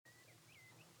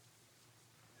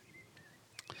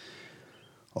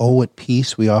Oh, what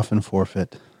peace we often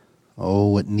forfeit. Oh,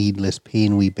 what needless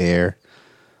pain we bear,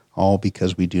 all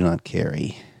because we do not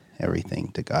carry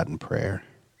everything to God in prayer.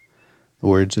 The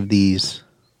words of these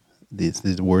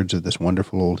words of this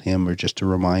wonderful old hymn are just a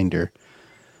reminder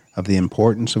of the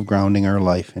importance of grounding our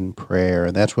life in prayer.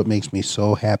 And that's what makes me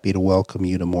so happy to welcome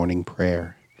you to morning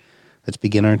prayer. Let's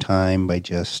begin our time by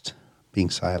just being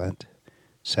silent,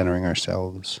 centering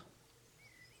ourselves.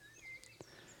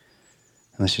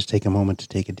 And let's just take a moment to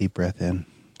take a deep breath in,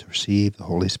 to receive the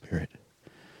Holy Spirit.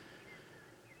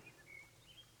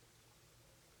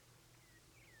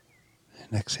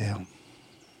 And exhale.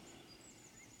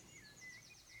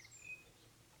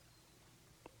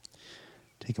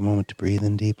 Take a moment to breathe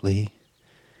in deeply.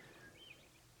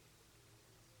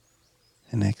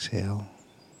 And exhale.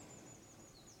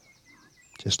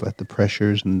 Just let the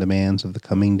pressures and demands of the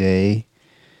coming day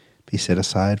be set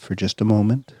aside for just a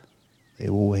moment. They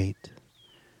will wait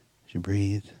as you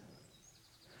breathe.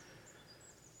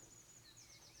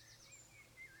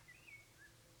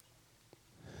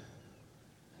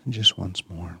 And just once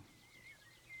more.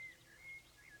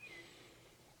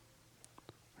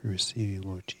 We receive you,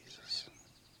 Lord Jesus.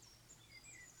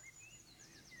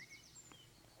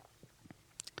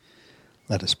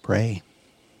 Let us pray.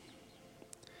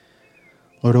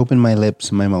 Lord, open my lips,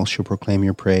 and my mouth shall proclaim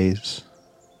your praise.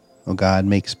 O God,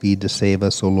 make speed to save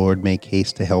us. O Lord, make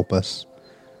haste to help us.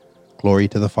 Glory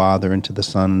to the Father, and to the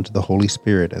Son, and to the Holy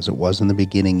Spirit, as it was in the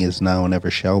beginning, is now, and ever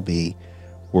shall be,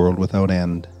 world without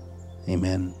end.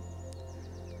 Amen.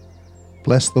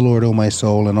 Bless the Lord, O my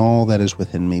soul, and all that is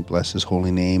within me. Bless his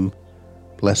holy name.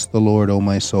 Bless the Lord, O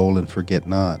my soul, and forget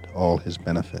not all his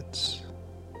benefits.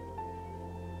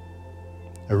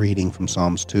 A reading from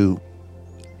Psalms 2.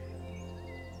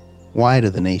 Why do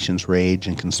the nations rage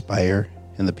and conspire,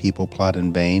 and the people plot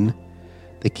in vain?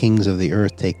 The kings of the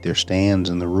earth take their stands,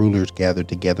 and the rulers gather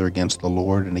together against the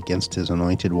Lord and against his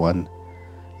anointed one.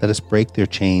 Let us break their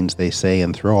chains, they say,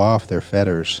 and throw off their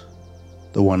fetters.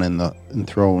 The one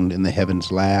enthroned in the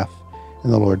heavens laugh,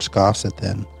 and the Lord scoffs at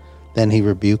them. Then he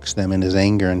rebukes them in his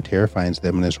anger and terrifies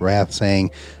them in his wrath,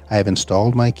 saying, I have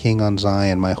installed my king on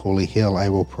Zion, my holy hill. I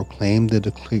will proclaim the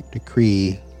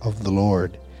decree of the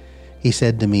Lord. He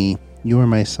said to me, You are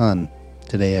my son.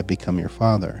 Today I have become your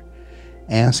father.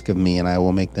 Ask of me, and I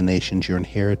will make the nations your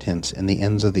inheritance, and the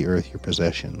ends of the earth your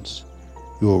possessions.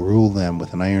 You will rule them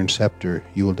with an iron scepter.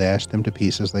 You will dash them to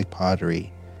pieces like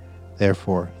pottery.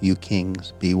 Therefore, you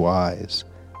kings, be wise.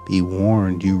 Be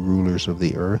warned, you rulers of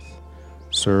the earth.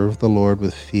 Serve the Lord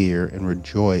with fear, and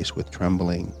rejoice with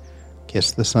trembling.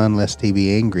 Kiss the Son, lest he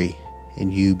be angry,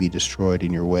 and you be destroyed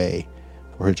in your way,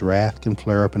 for his wrath can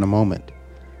flare up in a moment.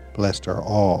 Blessed are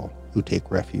all who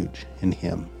take refuge in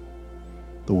him.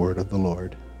 The word of the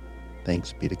Lord.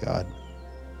 Thanks be to God.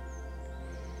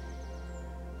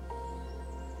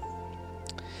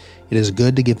 It is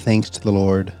good to give thanks to the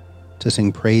Lord, to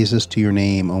sing praises to your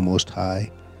name, O Most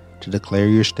High, to declare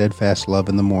your steadfast love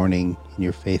in the morning and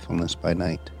your faithfulness by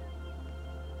night.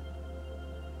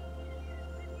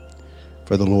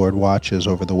 For the Lord watches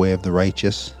over the way of the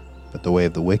righteous, but the way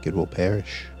of the wicked will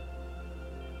perish.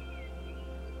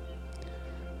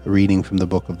 A reading from the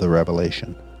book of the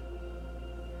Revelation.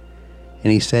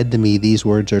 And he said to me, These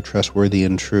words are trustworthy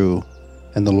and true,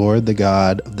 and the Lord, the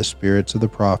God of the spirits of the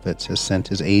prophets, has sent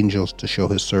his angels to show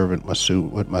his servant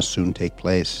what must soon take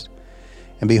place.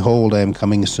 And behold, I am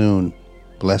coming soon.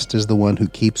 Blessed is the one who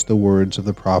keeps the words of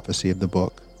the prophecy of the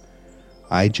book.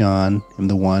 I, John, am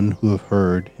the one who have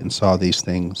heard and saw these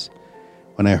things.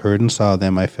 When I heard and saw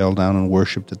them, I fell down and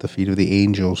worshipped at the feet of the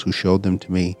angels who showed them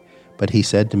to me. But he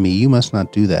said to me, You must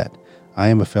not do that. I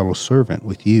am a fellow servant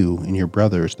with you and your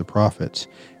brothers, the prophets,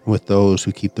 and with those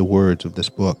who keep the words of this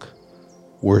book.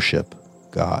 Worship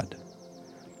God.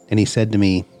 And he said to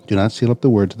me, Do not seal up the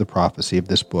words of the prophecy of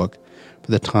this book,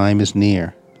 for the time is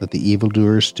near. Let the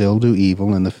evildoers still do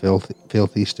evil, and the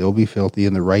filthy still be filthy,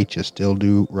 and the righteous still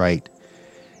do right,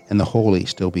 and the holy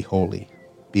still be holy.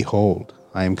 Behold,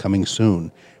 I am coming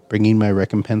soon, bringing my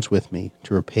recompense with me,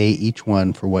 to repay each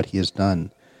one for what he has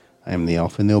done. I am the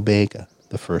Alpha and the Omega,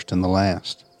 the first and the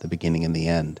last, the beginning and the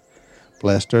end.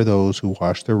 Blessed are those who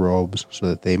wash their robes, so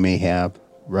that they may have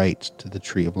rights to the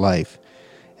tree of life,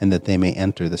 and that they may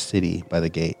enter the city by the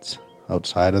gates.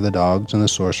 Outside are the dogs and the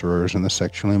sorcerers and the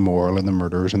sexually immoral and the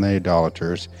murderers and the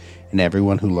idolaters, and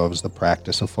everyone who loves the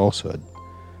practice of falsehood.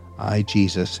 I,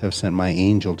 Jesus, have sent my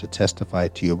angel to testify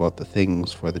to you about the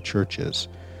things for the churches.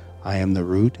 I am the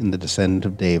root and the descendant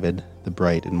of David, the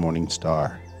bright and morning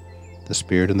star. The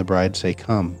Spirit and the bride say,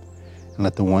 Come. And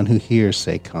let the one who hears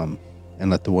say, Come. And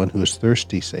let the one who is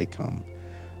thirsty say, Come.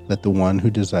 Let the one who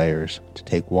desires to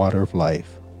take water of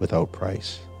life without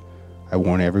price. I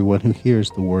warn everyone who hears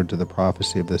the words of the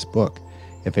prophecy of this book.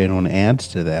 If anyone adds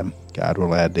to them, God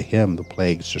will add to him the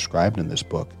plagues described in this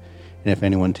book. And if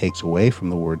anyone takes away from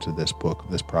the words of this book,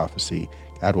 of this prophecy,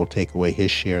 God will take away his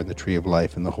share in the tree of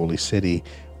life in the holy city,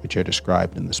 which are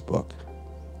described in this book.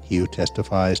 He who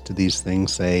testifies to these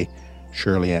things say,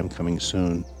 Surely I am coming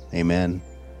soon. Amen.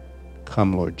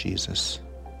 Come, Lord Jesus.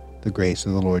 The grace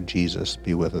of the Lord Jesus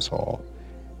be with us all.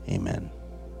 Amen.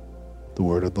 The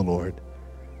word of the Lord.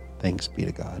 Thanks be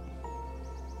to God.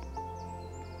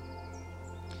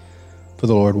 For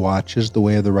the Lord watches the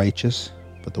way of the righteous,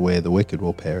 but the way of the wicked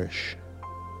will perish.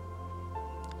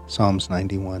 Psalms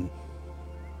 91.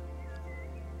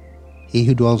 He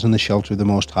who dwells in the shelter of the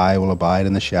Most High will abide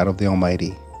in the shadow of the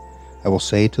Almighty. I will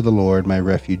say to the Lord, my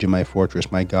refuge and my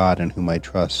fortress, my God, in whom I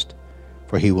trust.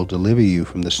 For he will deliver you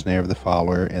from the snare of the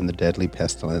fowler and the deadly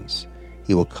pestilence.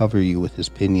 He will cover you with his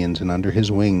pinions, and under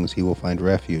his wings he will find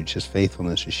refuge. His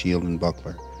faithfulness is shield and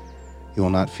buckler. You will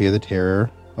not fear the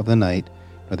terror of the night,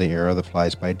 nor the arrow that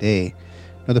flies by day,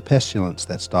 nor the pestilence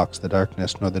that stalks the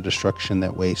darkness, nor the destruction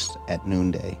that wastes at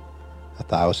noonday.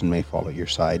 1,000 may fall at your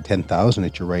side, 10,000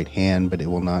 at your right hand, but it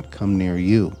will not come near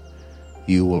you.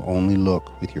 You will only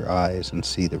look with your eyes and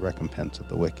see the recompense of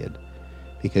the wicked.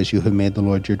 Because you have made the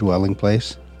Lord your dwelling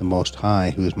place, the Most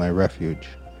High, who is my refuge.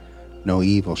 No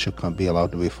evil shall be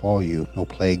allowed to befall you, no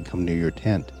plague come near your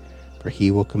tent. For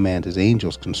he will command his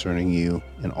angels concerning you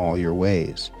in all your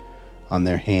ways. On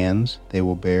their hands they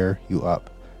will bear you up,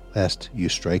 lest you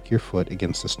strike your foot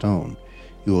against a stone.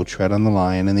 You will tread on the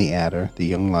lion and the adder, the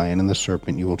young lion and the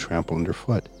serpent you will trample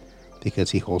underfoot.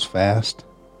 Because he holds fast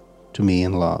to me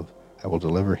in love, I will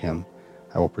deliver him.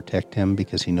 I will protect him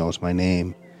because he knows my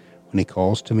name. When he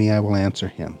calls to me, I will answer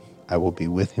him. I will be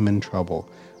with him in trouble.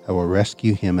 I will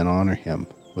rescue him and honor him.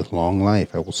 With long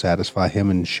life I will satisfy him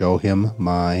and show him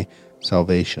my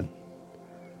salvation.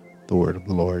 The word of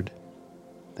the Lord.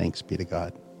 Thanks be to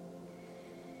God.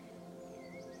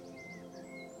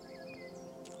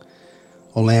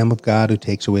 O Lamb of God, who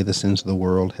takes away the sins of the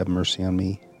world, have mercy on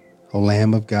me. O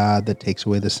Lamb of God, that takes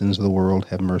away the sins of the world,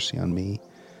 have mercy on me.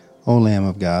 O Lamb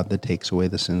of God, that takes away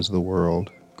the sins of the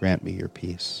world, grant me your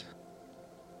peace.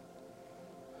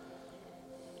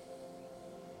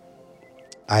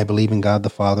 I believe in God the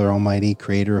Father Almighty,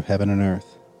 creator of heaven and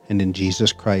earth, and in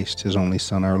Jesus Christ, his only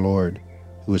Son, our Lord,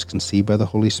 who was conceived by the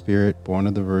Holy Spirit, born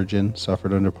of the Virgin,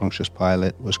 suffered under Pontius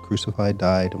Pilate, was crucified,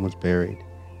 died, and was buried.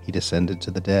 He descended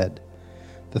to the dead.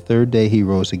 The third day he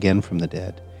rose again from the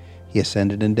dead. He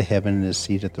ascended into heaven and is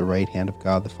seated at the right hand of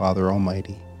God the Father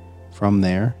Almighty. From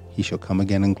there he shall come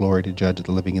again in glory to judge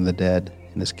the living and the dead,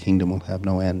 and his kingdom will have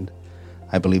no end.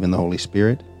 I believe in the Holy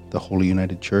Spirit, the Holy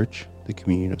United Church, the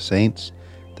communion of saints,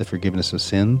 the forgiveness of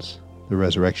sins, the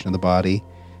resurrection of the body,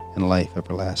 and life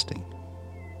everlasting.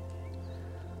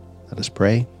 Let us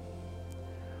pray.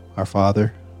 Our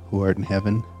Father, who art in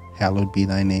heaven, hallowed be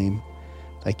thy name.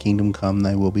 Thy kingdom come,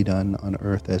 thy will be done, on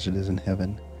earth as it is in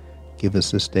heaven. Give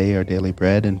us this day our daily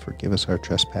bread, and forgive us our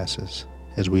trespasses,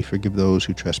 as we forgive those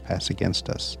who trespass against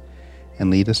us. And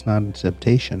lead us not into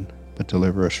temptation, but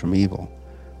deliver us from evil.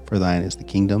 For thine is the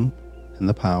kingdom, and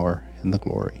the power, and the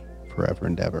glory, forever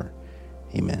and ever.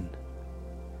 Amen.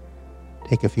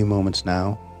 Take a few moments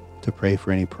now to pray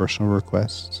for any personal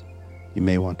requests. You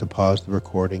may want to pause the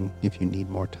recording if you need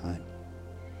more time.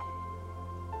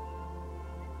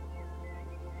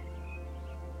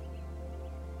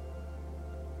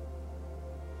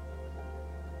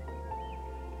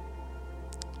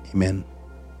 Amen.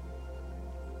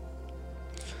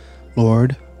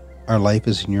 Lord, our life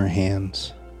is in your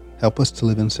hands. Help us to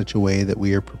live in such a way that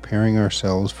we are preparing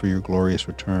ourselves for your glorious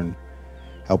return.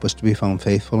 Help us to be found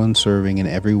faithful and serving in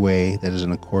every way that is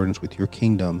in accordance with your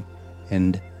kingdom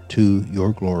and to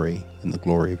your glory and the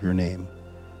glory of your name.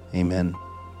 Amen.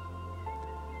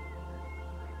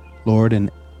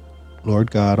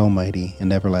 Lord God Almighty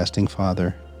and everlasting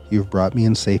Father, you have brought me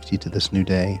in safety to this new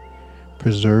day.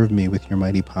 Preserve me with your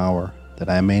mighty power, that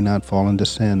I may not fall into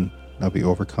sin, nor be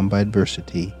overcome by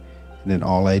adversity, and in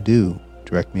all I do,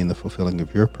 direct me in the fulfilling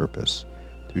of your purpose,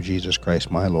 through Jesus Christ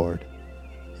my Lord.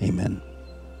 Amen.